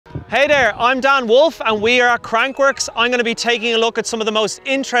Hey there, I'm Dan Wolfe and we are at Crankworx. I'm going to be taking a look at some of the most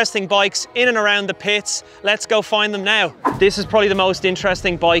interesting bikes in and around the pits. Let's go find them now. This is probably the most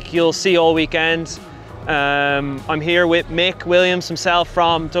interesting bike you'll see all weekend. I'm here with Mick Williams himself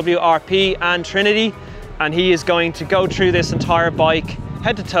from WRP and Trinity, and he is going to go through this entire bike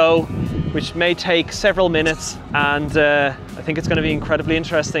head to toe, which may take several minutes, and I think it's going to be incredibly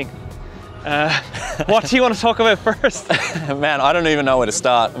interesting. What do you want to talk about first? Man, I don't even know where to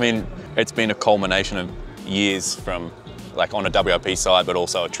start. I mean, it's been a culmination of years from like on a WRP side, but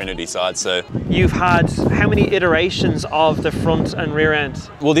also a Trinity side. So you've had how many iterations of the front and rear end?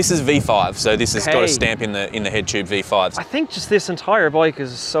 Well, this is V5, so this has got a stamp in the head tube V5s. I think just this entire bike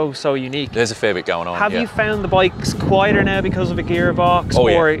is so unique. There's a fair bit going on. Have you found the bikes quieter now because of a gearbox,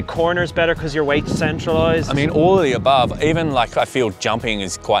 or corners better because your weight's centralized? I mean, all of the above. Even like I feel jumping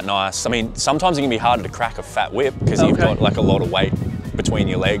is quite nice. I mean, sometimes it can be harder to crack a fat whip because you've got like a lot of weight between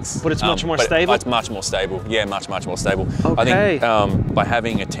your legs. But it's much more stable? It's much more stable. Yeah, much more stable. Okay. I think by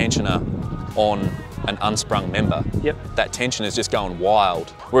having a tensioner on an unsprung member, that tension is just going wild.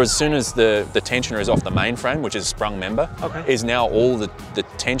 Whereas as soon as the tensioner is off the mainframe, which is a sprung member, is now all the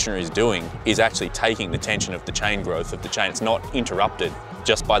tensioner is doing is actually taking the tension of the chain growth of the chain. It's not interrupted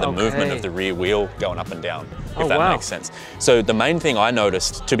just by the movement of the rear wheel going up and down, if that makes sense. So the main thing I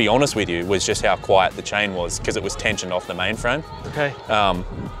noticed, to be honest with you, was just how quiet the chain was because it was tensioned off the mainframe. Okay.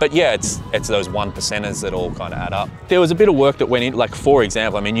 But yeah, it's those 1%ers that all kind of add up. There was a bit of work that went in, like for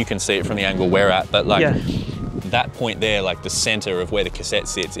example, I mean, you can see it from the angle we're at, but like that point there, like the center of where the cassette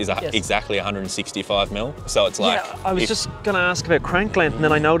sits is exactly 165 mil. So it's like... Yeah, I was just gonna ask about crank length, and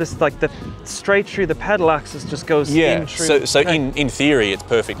then I noticed like the straight through the pedal axis just goes in through. So in theory, it's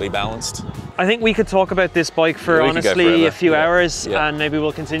perfectly balanced. I think we could talk about this bike for honestly a few hours, and maybe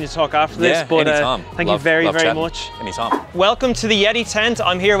we'll continue to talk after this. But thank you very much. Anytime. Welcome to the Yeti tent.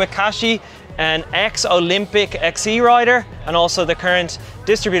 I'm here with Kashi, an ex-Olympic XC rider and also the current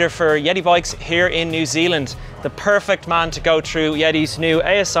distributor for Yeti bikes here in New Zealand. The perfect man to go through Yeti's new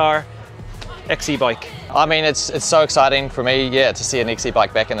ASR XC bike. I mean, it's so exciting for me, to see an XC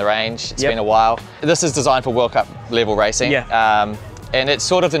bike back in the range. It's been a while. This is designed for World Cup level racing. And it's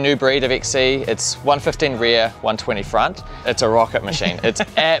sort of the new breed of XC. It's 115 rear, 120 front. It's a rocket machine. It's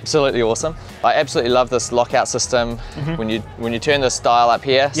absolutely awesome. I absolutely love this lockout system. When you turn this dial up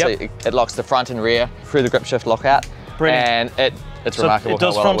here, so it locks the front and rear through the grip shift lockout. Brilliant. And it's remarkable it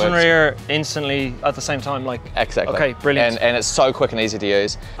does how well front and rear instantly at the same time, like. Exactly. Okay, brilliant. And it's so quick and easy to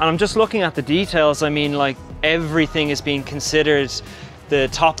use. And I'm just looking at the details. I mean, like everything is being considered. The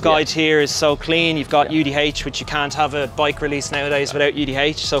top guide here is so clean. You've got UDH, which you can't have a bike release nowadays without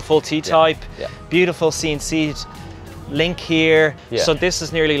UDH, so full T-type. Beautiful CNC link here. So this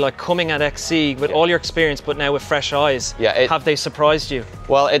is nearly like coming at XC with all your experience, but now with fresh eyes. Have they surprised you?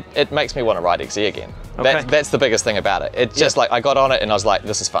 Well, it makes me want to ride XC again. That's the biggest thing about it. It's just like I got on it and I was like,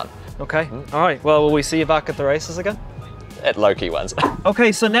 this is fun. Okay, all right. Well, will we see you back at the races again? At low-key ones.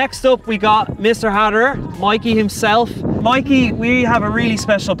 Okay, so next up we got Mr. Hatterer, Mikey himself. Mikey, we have a really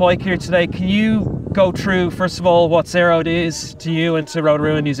special bike here today. Can you go through, first of all, what Zerode is to you and to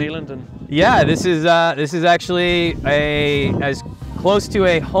Rotorua in New Zealand? Yeah, this is actually as close to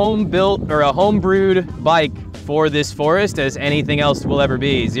a home-built or a home-brewed bike for this forest as anything else will ever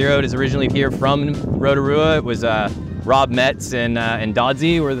be. Zerode is originally here from Rotorua. It was Rob Metz and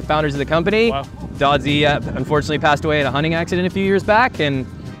Doddsy were the founders of the company. Wow. Doddsy unfortunately passed away in a hunting accident a few years back, and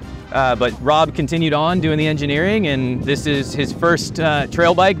but Rob continued on doing the engineering, and this is his first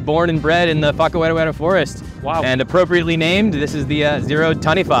trail bike, born and bred in the Whakawetaweta forest. Wow. And appropriately named, this is the Zerode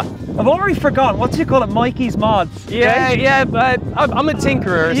Taniwha. I've already forgotten, what do you call it, Mikey's mods? Yeah, but I'm a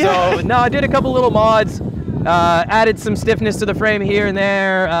tinkerer, so no, I did a couple little mods. Added some stiffness to the frame here and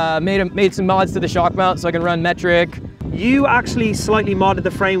there, made some mods to the shock mount so I can run metric. You actually slightly modded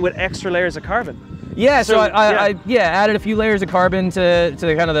the frame with extra layers of carbon. Yeah, so I added a few layers of carbon to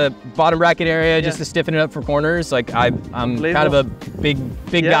kind of the bottom bracket area just to stiffen it up for corners. Like I'm kind of a big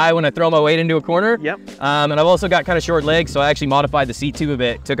guy when I throw my weight into a corner. And I've also got kind of short legs, so I actually modified the seat tube a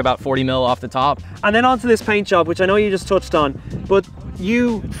bit. Took about 40 mil off the top. And then onto this paint job, which I know you just touched on, but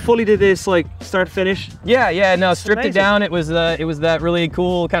you fully did this like start to finish? Yeah, no, stripped it down. It was that really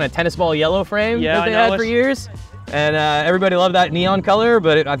cool kind of tennis ball yellow frame that they had for years. And everybody loved that neon color,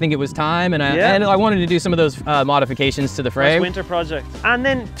 but I think it was time, and I wanted to do some of those modifications to the frame. Nice winter project. And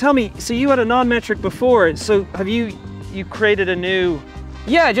then tell me, so you had a non-metric before, so have you created a new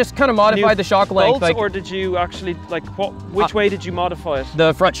Yeah, just kind of modified the shock length. Bolts, or did you actually, like, which way did you modify it?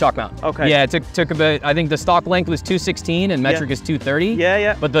 The front shock mount. Okay. Yeah, it took about, I think the stock length was 216 and metric is 230. Yeah,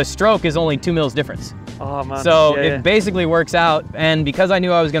 yeah. But the stroke is only 2 mils difference. Oh man. So it basically works out. And because I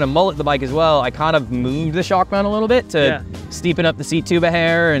knew I was gonna mullet the bike as well, I kind of moved the shock mount a little bit to steepen up the seat tube a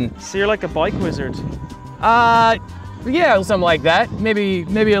hair. And so you're like a bike wizard. Yeah, something like that. Maybe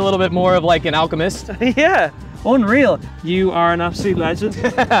a little bit more of like an alchemist. Yeah, unreal. You are an absolute legend.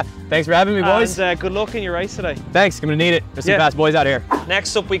 Thanks for having me, boys. And good luck in your race today. Thanks, I'm gonna need it. There's some fast boys out here.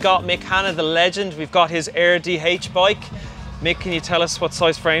 Next up, we got Mick Hanna, the legend. We've got his Air DH bike. Mick, can you tell us what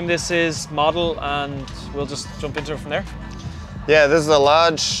size frame this is, model, and we'll just jump into it from there? Yeah, this is a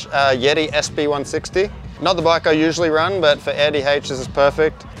large Yeti SB160. Not the bike I usually run, but for Air DH, this is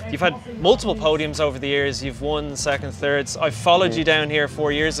perfect. You've had multiple podiums over the years. You've won second, thirds. I followed you down here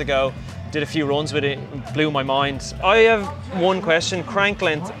 4 years ago, did a few runs with it, blew my mind. I have one question, crank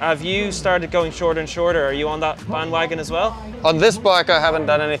length. Have you started going shorter and shorter? Are you on that bandwagon as well? On this bike, I haven't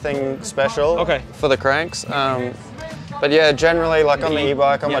done anything special for the cranks. But yeah, generally, like on the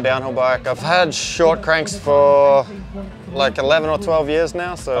e-bike, on my downhill bike, I've had short cranks for like 11 or 12 years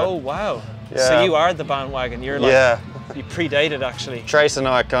now. So. Oh, wow. Yeah. So you are the bandwagon. You're like, you predated actually. Trace and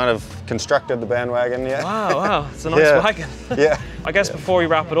I kind of constructed the bandwagon, Wow, it's a nice wagon. Yeah. I guess before we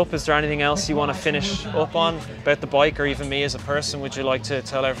wrap it up, is there anything else you want to finish up on about the bike or even me as a person? Would you like to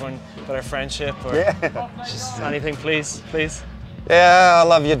tell everyone about our friendship or just anything, please? Yeah, I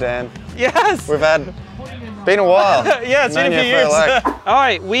love you, Dan. Yes. Been a while. Yeah, it's been a few years. All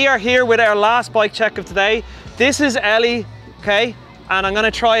right, we are here with our last bike check of today. This is Ellie, okay? And I'm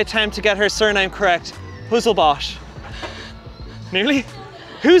gonna try attempt to get her surname correct. Husselbosch. Nearly?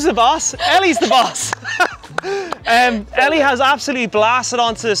 Who's the boss? Ellie's the boss. Ellie has absolutely blasted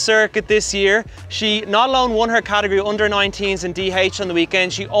onto the circuit this year. She not alone won her category under 19s and DH on the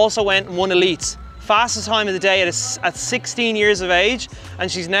weekend, she also went and won elites. Fastest time of the day at 16 years of age,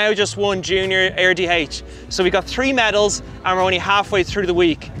 and she's now just won junior Air DH. So we got 3 medals and we're only halfway through the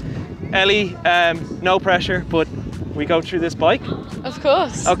week. Ellie, no pressure, but we go through this bike? Of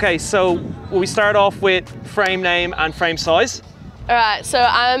course. Okay, so we start off with frame name and frame size. All right, so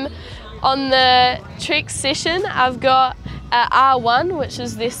I'm on the Trek session. I've got a R1, which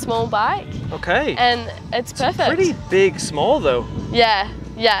is this small bike. Okay. And it's perfect. Pretty big, small though. Yeah,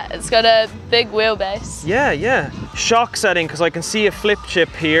 it's got a big wheelbase. Yeah. Shock setting, because I can see a flip chip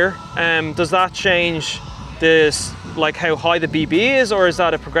here. Does that change this, like how high the BB is, or is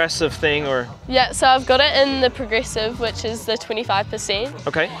that a progressive thing, or? Yeah, so I've got it in the progressive, which is the 25%.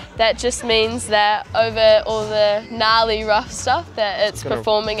 Okay. That just means that over all the gnarly rough stuff, that it's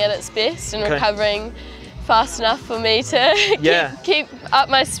performing at its best and recovering fast enough for me to keep up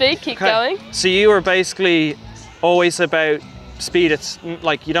my speed, keep going. So you are basically always about speed. It's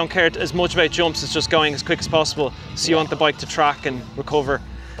like you don't care as much about jumps, it's just going as quick as possible. So you want the bike to track and recover.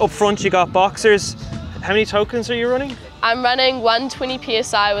 Up front you got boxers. How many tokens are you running? I'm running 120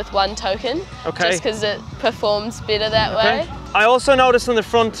 PSI with 1 token, just because it performs better that way. I also noticed on the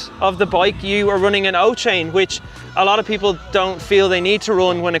front of the bike you are running an O-chain, which a lot of people don't feel they need to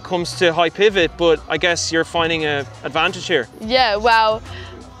run when it comes to high pivot, but I guess you're finding an advantage here. Yeah, well,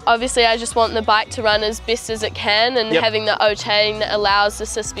 obviously I just want the bike to run as best as it can, and having the O-chain allows the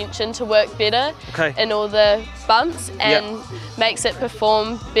suspension to work better in all the bumps and makes it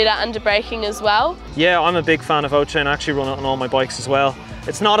perform better under braking as well. Yeah, I'm a big fan of O-chain. I actually run it on all my bikes as well.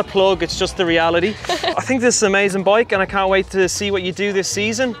 It's not a plug, it's just the reality. I think this is an amazing bike and I can't wait to see what you do this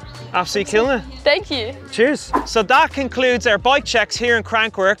season. Absolutely killing it. Thank you. Cheers. So that concludes our bike checks here in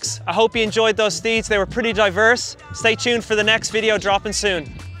Crankworx. I hope you enjoyed those steeds. They were pretty diverse. Stay tuned for the next video dropping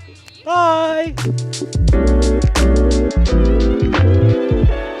soon. Bye.